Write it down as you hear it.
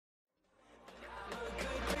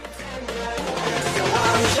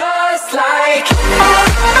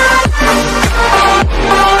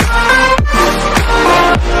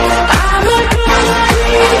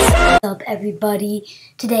everybody?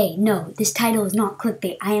 Today, no, this title is not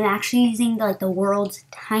clickbait. I am actually using like the world's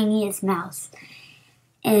tiniest mouse.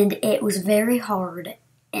 And it was very hard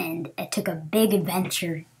and it took a big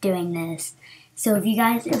adventure doing this. So if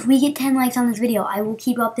we get 10 likes on this video, I will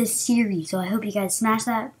keep up this series. So I hope you guys smash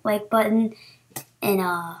that like button. And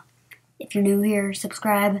if you're new here,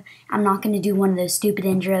 subscribe. I'm not going to do one of those stupid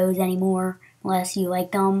intros anymore unless you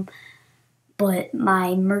like them. But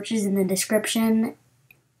my merch is in the description.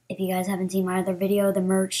 If you guys haven't seen my other video, the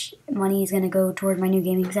merch money is going to go toward my new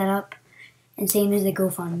gaming setup. And same as the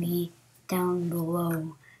GoFundMe down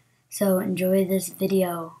below. So enjoy this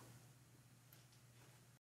video.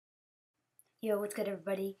 Yo, what's good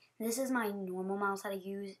everybody? This is my normal mouse that I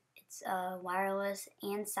use. It's wireless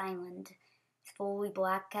and silent. It's fully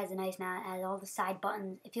black, has a nice mat, has all the side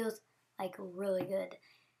buttons. It feels like really good.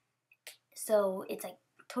 So it's like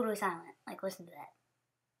totally silent. Like listen to that.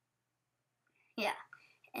 Yeah.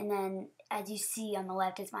 And then as you see on the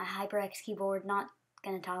left, it's my HyperX keyboard. Not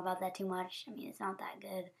going to talk about that too much. I mean, it's not that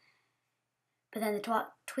good. But then the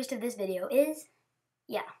twist of this video is,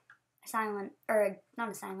 yeah, a silent, or not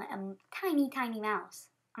a silent, a tiny, tiny mouse.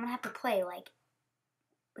 I'm going to have to play, like,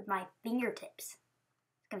 with my fingertips.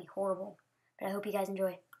 It's going to be horrible. But I hope you guys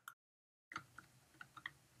enjoy.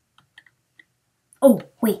 Oh,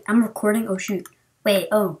 wait, I'm recording? Oh, shoot. Wait,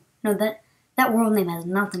 oh, no, that world name has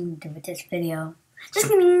nothing to do with this video. Just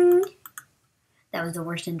kidding. That was the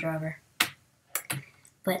worst intro ever.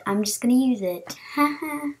 But I'm just going to use it.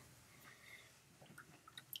 Haha.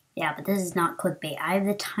 Yeah, but this is not clickbait. I have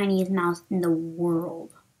the tiniest mouse in the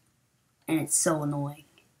world. And it's so annoying.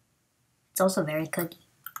 It's also very cookie.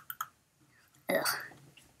 Ugh.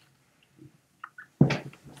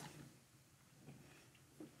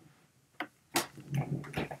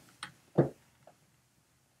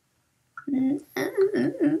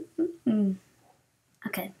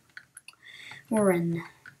 Okay. We're in.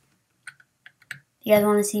 You guys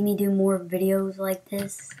want to see me do more videos like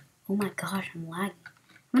this? Oh my gosh, I'm lagging.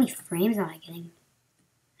 How many frames am I getting?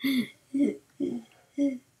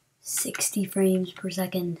 60 frames per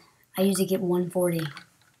second. I usually get 140.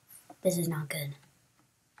 This is not good.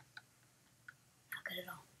 Not good at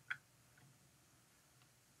all.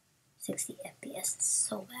 60 FPS is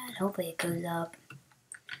so bad. Hopefully it goes up.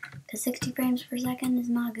 Because 60 frames per second is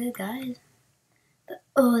not good, guys. But,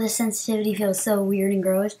 oh, the sensitivity feels so weird and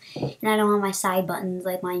gross. And I don't have my side buttons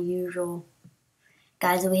like my usual.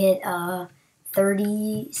 Guys, if we hit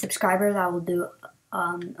 30 subscribers, I will do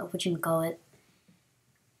a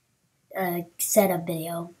setup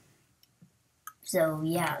video. So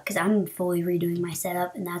yeah, because I'm fully redoing my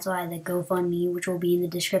setup, and that's why the GoFundMe, which will be in the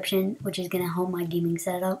description, which is gonna help my gaming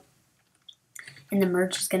setup, and the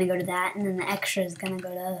merch is gonna go to that, and then the extra is gonna go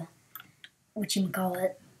to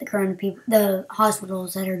the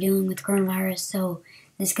hospitals that are dealing with coronavirus, so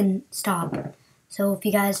this can stop. So if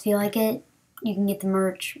you guys feel like it, you can get the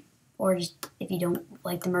merch, or just if you don't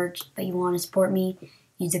like the merch but you want to support me,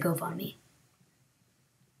 use the GoFundMe.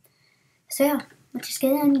 So yeah, let's just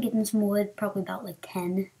get in some wood, probably about like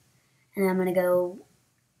 10, and then I'm gonna go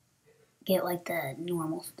get like the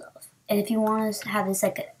normal stuff. And if you want to have this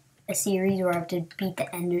like a series where I have to beat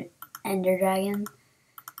the Ender Dragon,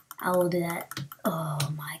 I will do that. Oh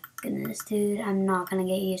my goodness, dude, I'm not gonna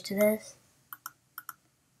get used to this.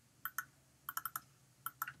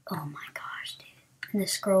 Oh my gosh, dude. And the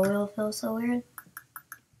scroll wheel feels so weird.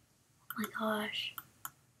 Oh my gosh.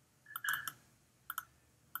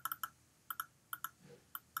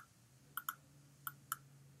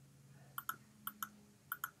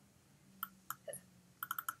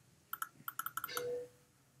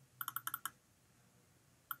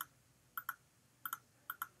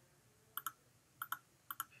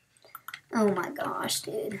 Oh my gosh,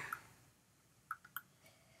 dude.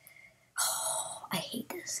 Oh, I hate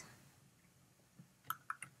this.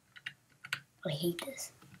 I hate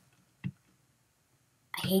this.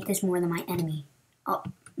 I hate this more than my enemy. Oh,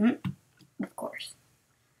 of course.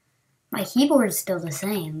 My keyboard is still the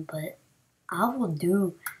same, but I will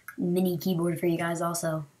do mini keyboard for you guys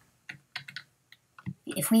also.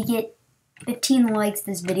 If we get 15 likes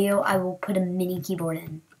this video, I will put a mini keyboard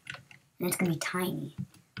in. And it's gonna be tiny.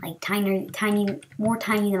 Like tiny, more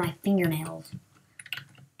tiny than my fingernails.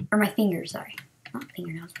 Or my fingers, sorry. Not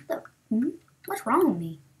fingernails. What's wrong with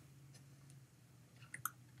me?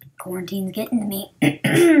 Quarantine's getting to me.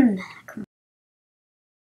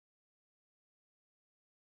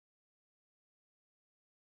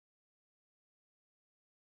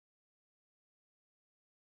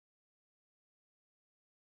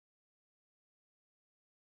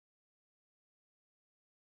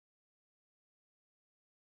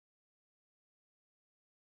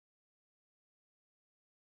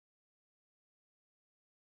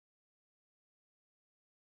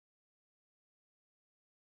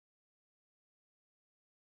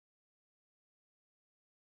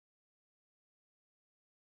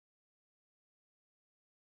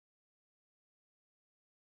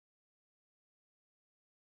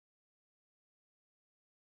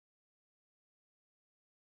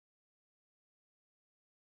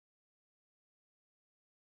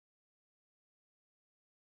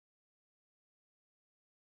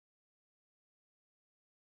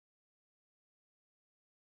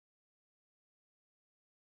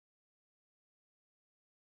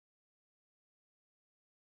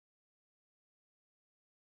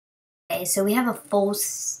 Okay, so we have a full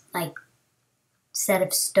like set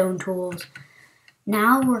of stone tools.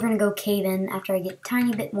 Now we're gonna go cave in after I get a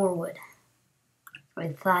tiny bit more wood.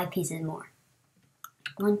 With 5 pieces more.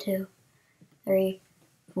 1, 2, 3,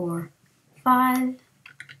 4, 5.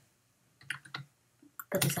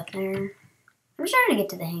 Put this up there. I'm starting to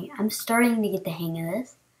get the hang of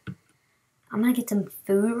this. I'm gonna get some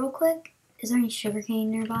food real quick. Is there any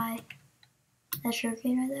sugarcane nearby? Is that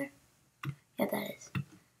sugarcane right there? Yep, that is.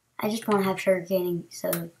 I just want to have sugarcane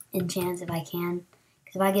so enchants if I can.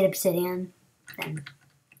 Because if I get obsidian, then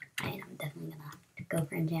I'm definitely gonna go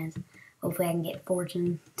for enchants. Hopefully I can get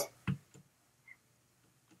fortune.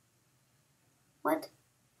 What?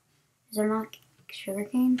 Is there not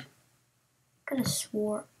sugarcane? Could have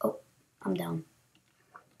swore. Oh, I'm down.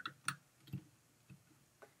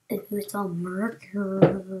 Ooh, it's all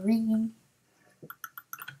mercury.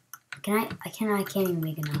 I can't even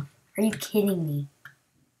make enough. Are you kidding me?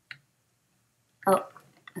 Oh,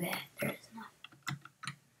 okay, there is enough.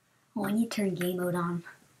 Oh, I need to turn game mode on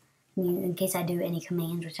in case I do any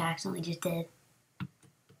commands, which I accidentally just did.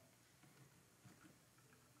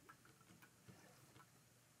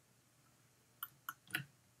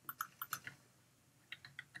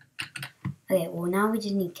 Okay, well now we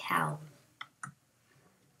just need cows.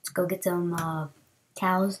 Let's go get some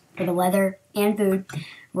cows for the weather and food.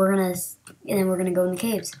 And then we're gonna go in the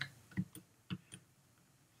caves.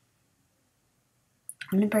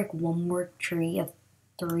 I'm gonna break one more tree of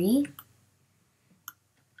 3.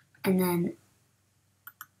 And then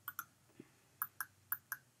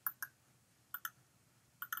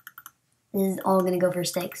this is all gonna go for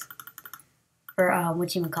sticks. For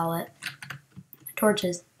whatchamacallit.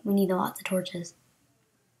 Torches. We need lots of torches.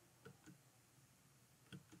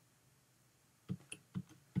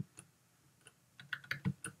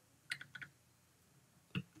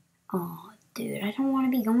 Oh, dude, I don't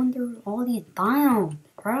want to be going through all these biomes,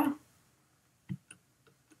 bruh.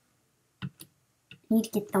 I need to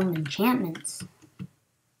get them enchantments.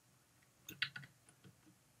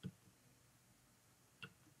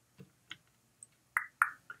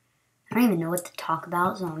 I don't even know what to talk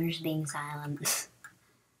about, so I'm just being silent.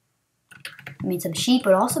 I mean, some sheep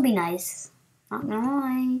would also be nice. Not gonna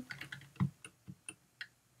lie.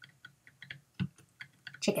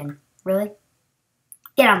 Chicken. Really?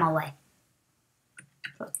 Get out of my way.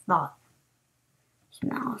 That's what I thought. This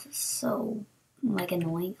mouse is so, like,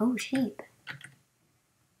 annoying. Oh, sheep.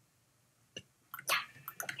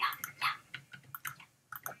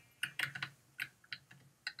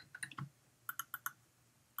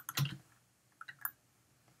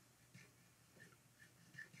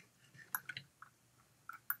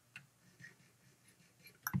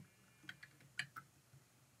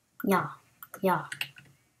 Yeah. Yeah.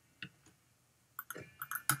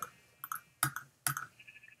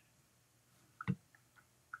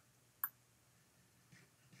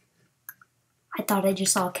 I thought I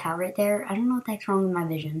just saw a cow right there. I don't know what the heck's wrong with my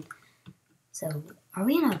vision. So, are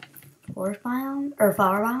we in a forest biome? Or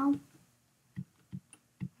flower biome?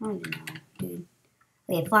 I don't even know, dude.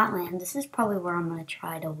 Okay, flatland. This is probably where I'm going to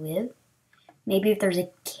try to live. Maybe if there's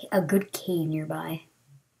a good cave nearby.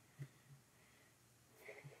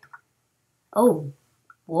 Oh.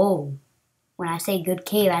 Whoa. When I say good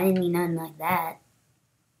cave, I didn't mean nothing like that.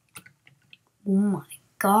 Oh my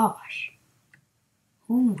gosh.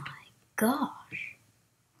 Oh my gosh.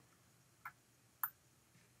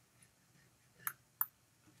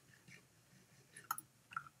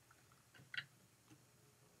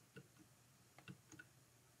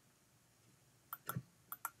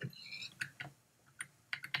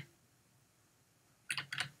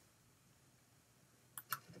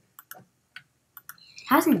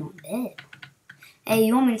 How's he not dead? Hey,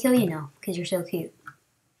 you want me to kill you now? Because you're so cute.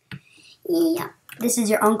 Yeah. This is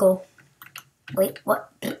your uncle. Wait,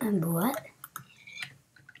 what? What?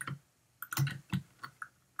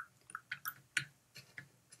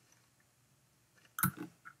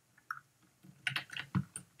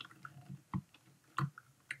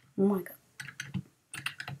 Oh my god.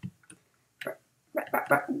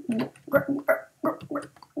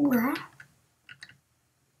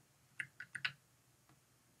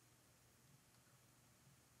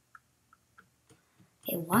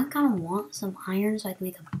 Okay, well, I kind of want some iron so I can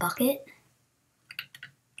make a bucket.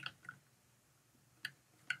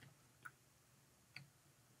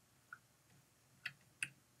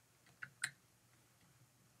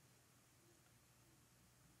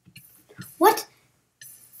 What?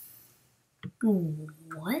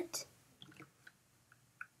 What?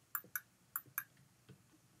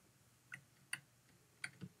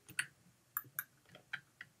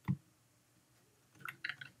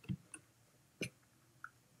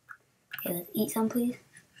 Okay, let's eat some, please.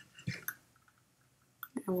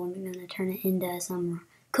 And we're gonna turn it into some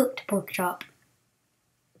cooked pork chop.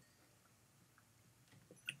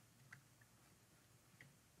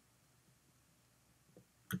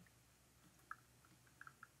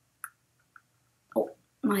 Oh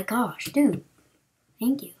my gosh, dude.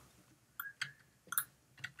 Thank you.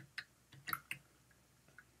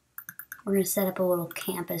 We're gonna set up a little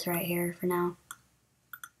campus right here for now.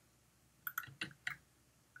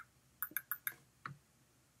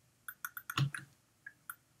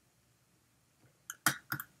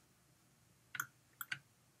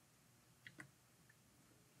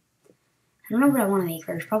 I don't know what I want to make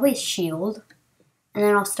first. Probably a shield. And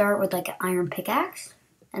then I'll start with like an iron pickaxe.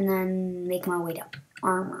 And then make my way to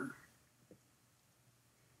armor.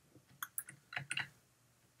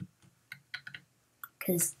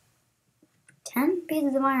 Because 10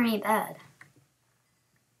 pieces of iron ain't bad.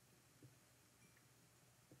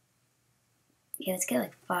 Yeah, let's get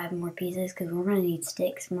like 5 more pieces because we're going to need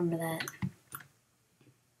sticks. Remember that.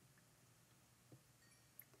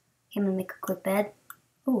 Okay, I'm going to make a quick bed.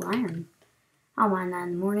 Oh, iron. I'll mine that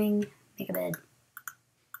in the morning. Make a bed.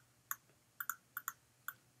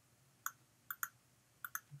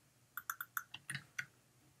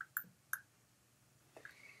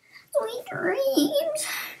 Sweet dreams.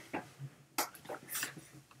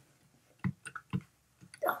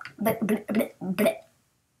 Oh,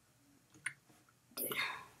 Dude.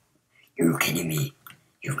 You're kidding me.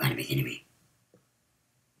 You've got to be kidding me.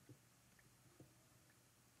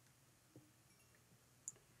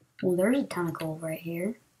 Well, there's a ton of coal right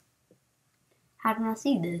here. How did I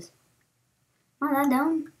see this? Am I that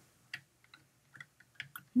dumb?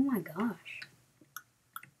 Oh my gosh.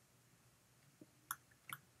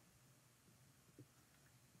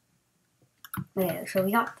 Okay, so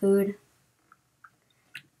we got food.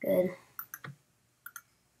 Good.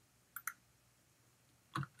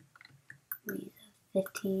 We need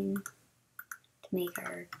 15 to make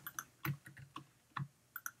our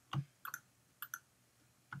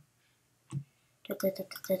like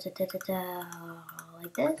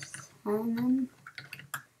this, and then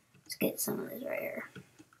let's get some of this right here.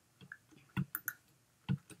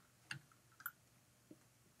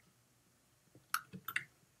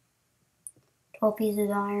 $12 pieces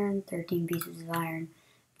of iron, 13 pieces of iron,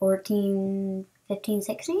 14, 15,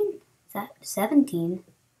 16? Is that 17?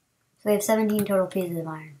 So we have 17 total pieces of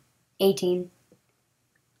iron. 18.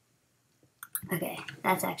 Okay,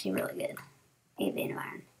 that's actually really good. 8 vein of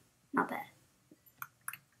iron. Not bad.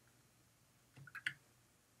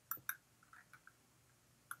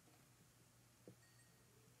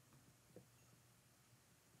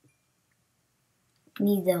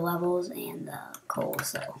 Need the levels and the coal,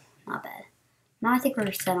 so not bad. Now I think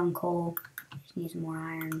we're set on coal. Just need some more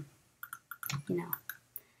iron. You know,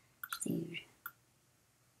 just huge.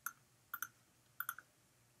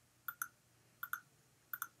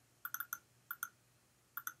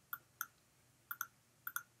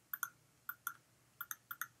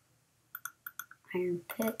 Iron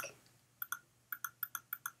pick.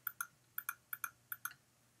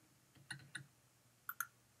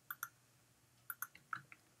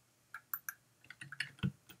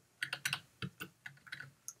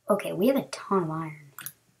 Okay, we have a ton of iron.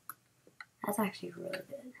 That's actually really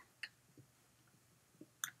good.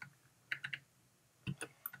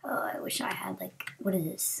 Oh, I wish I had like, what is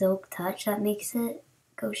it, silk touch that makes it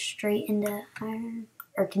go straight into iron?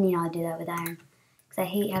 Or can you not do that with iron? Because I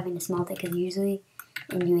hate having to smelt it, because usually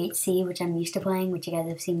in UHC, which I'm used to playing, which you guys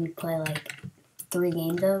have seen me play like 3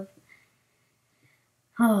 games of,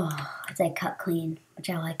 oh, it's like cut clean, which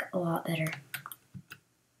I like a lot better.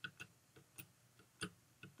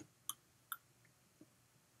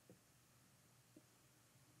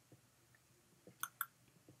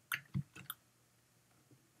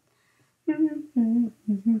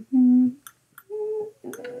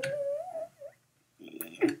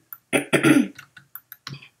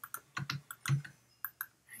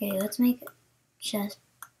 Okay, let's make chest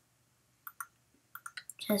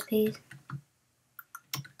piece.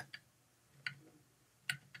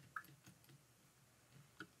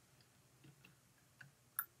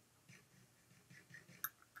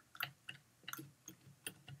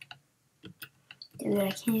 Dude, I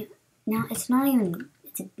can't. Now it's not even.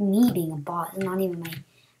 It's me being a bot. It's not even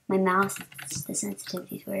my mouse. It's the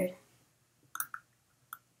sensitivity's weird.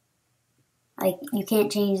 Like, you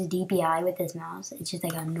can't change the DPI with this mouse. It's just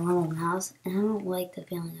like a normal mouse, and I don't like the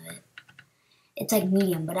feeling of it. It's like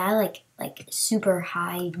medium, but I like super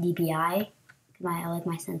high DPI. I like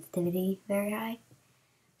my sensitivity very high.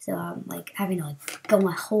 So I'm like having to like go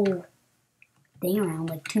my whole thing around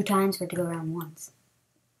like 2 times for it to go around once.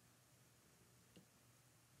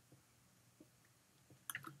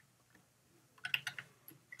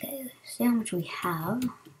 Okay, see how much we have.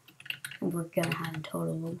 And we're gonna have in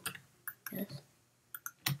total. Yes.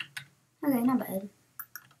 Okay, not bad.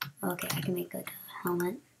 Okay, I can make like a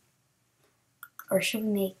helmet. Or should we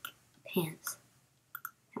make pants?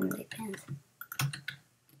 I'm gonna make pants.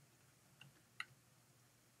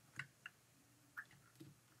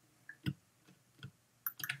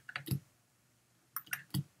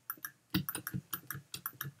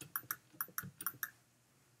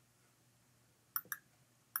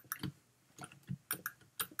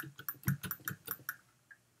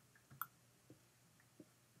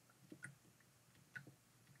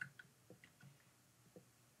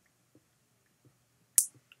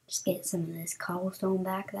 Just get some of this cobblestone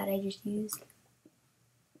back that I just used.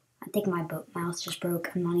 I think my mouse just broke.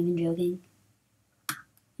 I'm not even joking.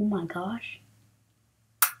 Oh my gosh.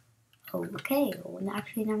 Okay, well,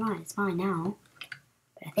 actually, never mind. It's fine now.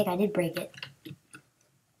 But I think I did break it.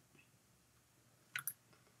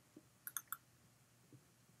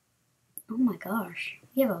 Oh my gosh.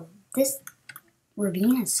 This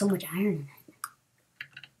ravine has so much iron in it.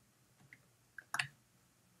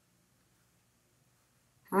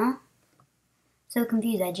 Huh? So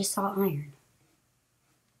confused. I just saw iron.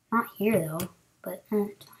 Not here though, but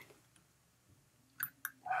it's fine.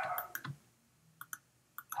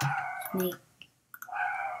 Let's make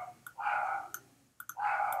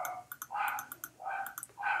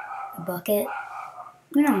a bucket.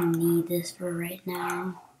 We don't need this for right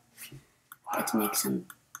now. Let's make some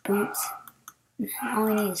boots. All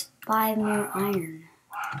we need is 5 more iron.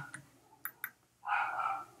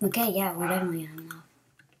 Okay, yeah, we're definitely gonna have enough.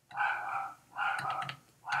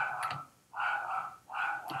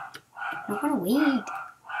 I don't want to wait.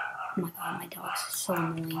 Oh my god, my dog's so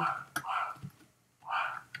annoying.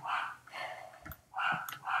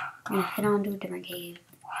 I'm gonna head on to a different cave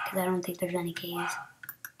because I don't think there's any caves.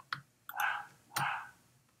 Come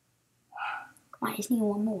on, I just need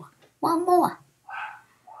one more. One more!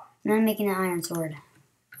 And I'm making an iron sword.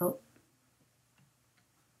 Oh.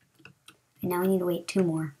 And now we need to wait 2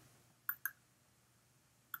 more.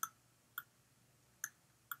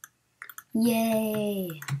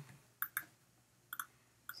 Yay!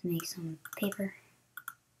 Let's make some paper.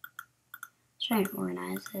 Let's try and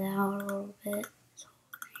organize it out a little bit.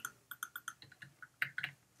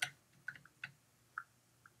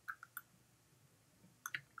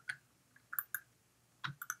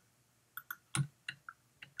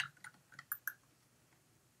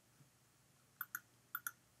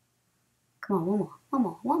 Come on,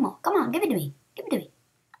 one more. Come on, give it to me. Give it to me.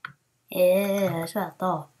 Yeah, that's what I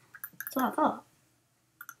thought. That's what I thought.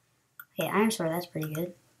 Okay, iron sword, that's pretty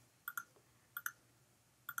good.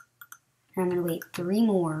 And I'm gonna wait 3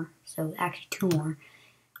 more, so actually 2 more.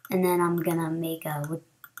 And then I'm gonna make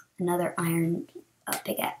another iron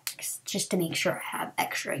pickaxe, just to make sure I have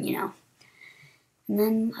extra, you know. And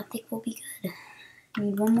then I think we'll be good. I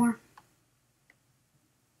need 1 more.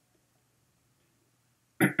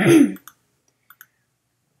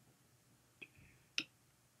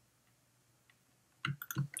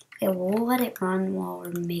 Okay, we'll let it run while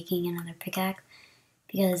we're making another pickaxe,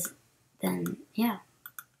 because then, yeah.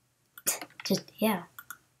 Just, yeah.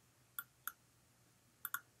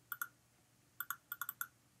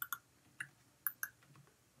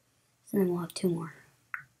 So then we'll have 2 more.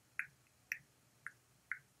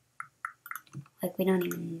 Like, we don't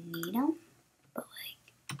even need them, but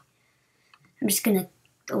like, I'm just gonna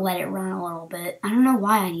let it run a little bit. I don't know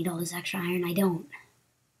why I need all this extra iron, I don't.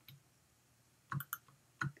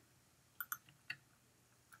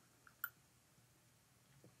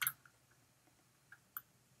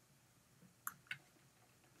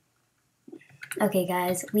 Okay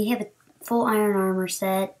guys, we have a full iron armor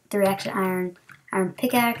set, 3 extra iron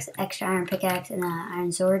pickaxe, extra iron pickaxe, and an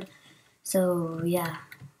iron sword. So yeah,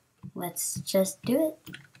 let's just do it.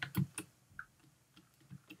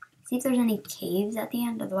 See if there's any caves at the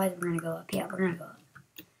end, otherwise we're gonna go up. Yeah, we're gonna go up.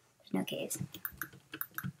 There's no caves.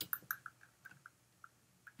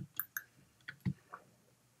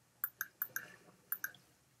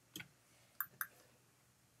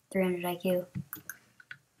 $300 IQ.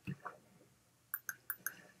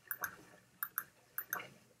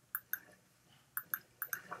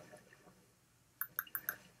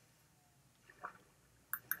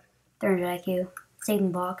 $300 IQ.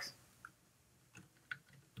 Saving box.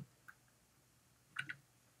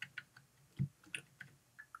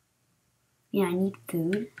 Yeah, I need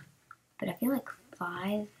food, but I feel like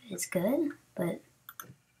 5 is good, but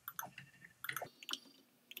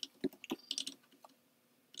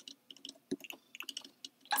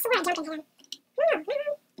That's why I jumped in him.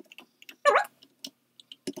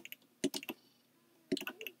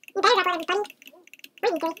 You better drop whatever, buddy.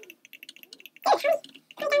 What are you doing?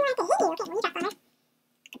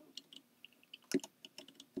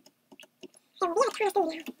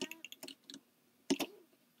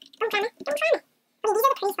 Don't try me. Don't try me. Okay, these are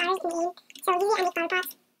the pretty flowers in the game. So usually I make flower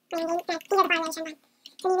pots when I'm game. These are the flowers I showed on.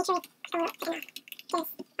 So you make sure it's a little thick enough. Because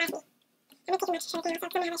last week. I'm gonna take a match shirt now, so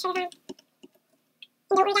somehow I shirt on. And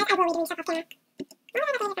don't worry guys, I will be doing stuff off camera. Oh, I have a from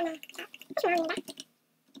the shop. What's wrong with that?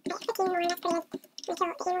 Okay, 15 more, that's pretty good. I'm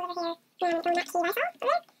gonna kill the game over here. And I'm throwing that seed I saw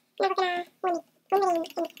over there. Now we're gonna win in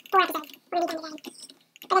 4 episodes. We're gonna be done today.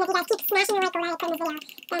 But then if you guys keep smashing the like or I put in this video,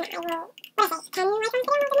 then I will, what is it, 10 likes on this video, a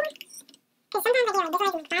little bit more? Because sometimes I get like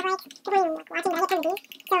dislikes and like 5 likes, people even like watching, but I get tons of views. So you guys have to like this video. Otherwise I'm not gonna do another video. So if you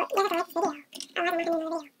really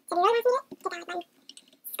want to see it, hit that like button. Go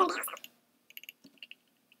to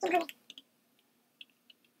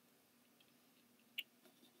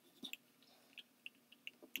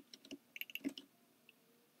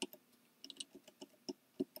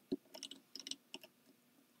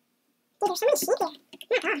bed also. I'm hungry. Dude, there's so many sheep here. Oh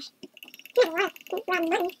my gosh. We have a lot of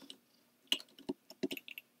mutton.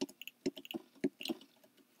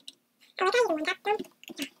 I like how you can one-tap them.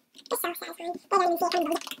 Yeah, it's so satisfying. They don't even see it on the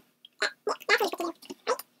boat. That's what you're supposed to do,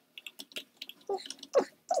 right? You won't see it coming up.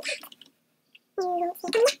 There's Golden Cave.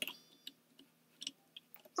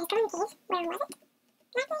 Where was it?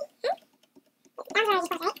 Likely, huh? That was where I was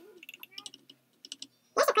supposed to, right?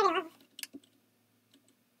 There's a pretty level.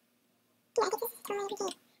 Yeah, I think this is totally every cave.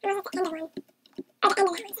 Unless it's the end of one. Or the end of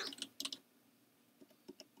that one, sorry.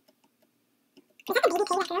 Is that the baby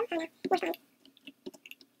cave after all? Oh no, more fun. I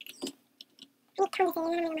need tons of food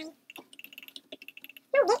and then I'm gonna mine.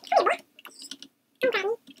 No, wait, hurry, boy. Don't grab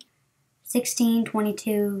me. 16,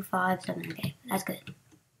 22, 5, 7. Okay, that's good.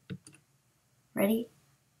 Ready?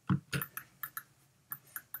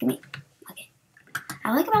 Give me. Okay.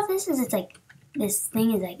 I like about this is it's like, this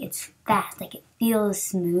thing is like, it's fast. Like, it feels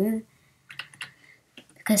smooth.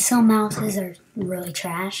 Because some mouses are really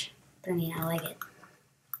trash. But I mean, I like it.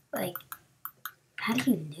 Like, how do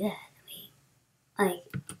you even do that? Wait. Like,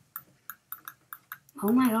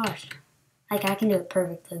 oh my gosh. Like, I can do it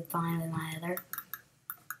perfectly fine with my other.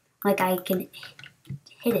 Like, I can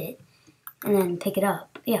hit it and then pick it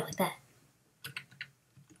up. Yeah, like that.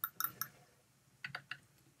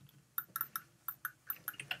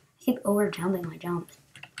 I keep over jumping my jumps.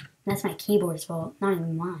 That's my keyboard's fault, not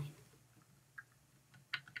even mine.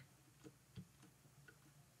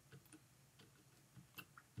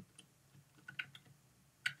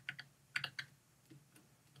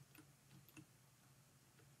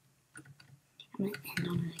 I'm gonna end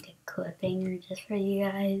on like a cliffhanger just for you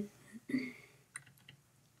guys.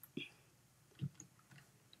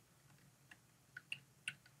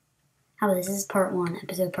 Oh, this is part 1,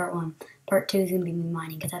 episode part 1. Part 2 is going to be me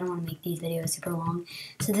mining because I don't want to make these videos super long.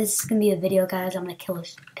 So this is going to be a video, guys. I'm going to kill a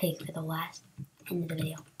pig for the last end of the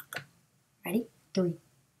video. Ready? 3,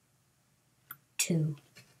 2,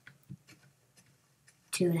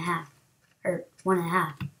 2.5, or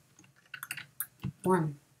 1.5,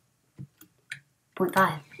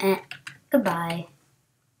 1.5, and goodbye.